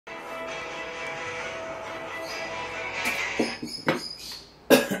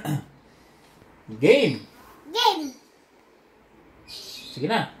Game. Game. Sige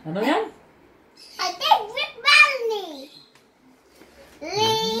na. Ano yan? I think with Barney.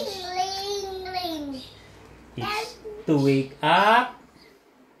 Ling, ling, ling. It's to wake up.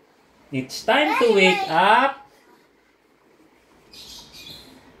 It's time to wake up.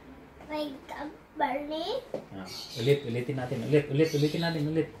 Wake up, Barney. Ulitin natin. Ulitin natin.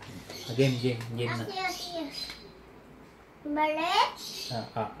 Game na. Okay. Barney.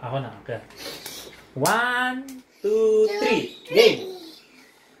 Ako na. Okay. 1, 2, 3. Game.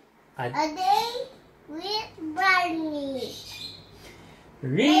 A day with Barney.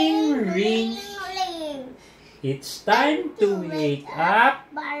 Ring, ring. Ring. It's time to wake up.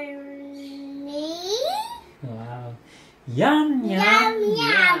 Barney. Wow. Yum, Yum, yum,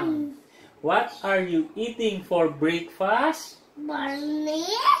 yum. What are you eating for breakfast? Barney.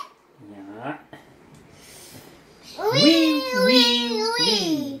 Yeah.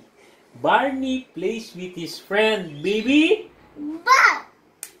 Wee. Barney plays with his friend, baby. Bob.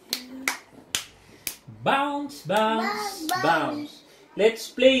 Bounce, bounce, Bounce. bounce. Let's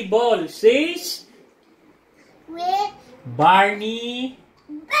play ball, says With Barney.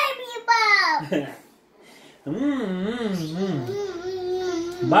 Baby Bob.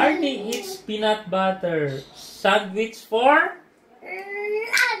 Barney eats peanut butter sandwich for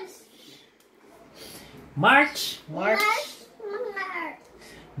Lunch. March.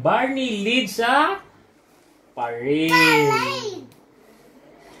 Barney leads a parade. Parade.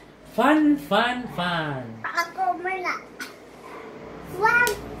 Fun. Ako muna. Fun.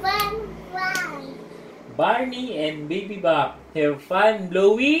 Barney and Baby Bob have fun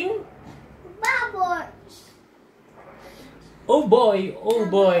blowing. Bubbles. Oh boy. Oh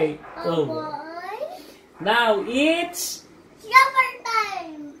boy. Now it's Shower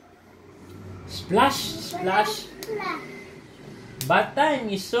time. splash. Splash. Bath time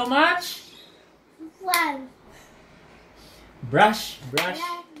is so much. Fun. Brush.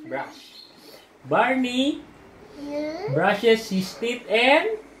 Barney brushes his teeth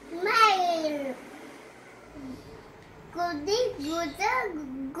and Smile.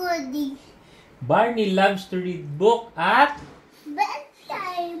 Goody. Barney loves to read book at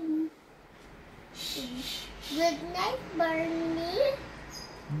Bedtime. Good night, Barney.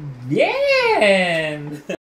 the end.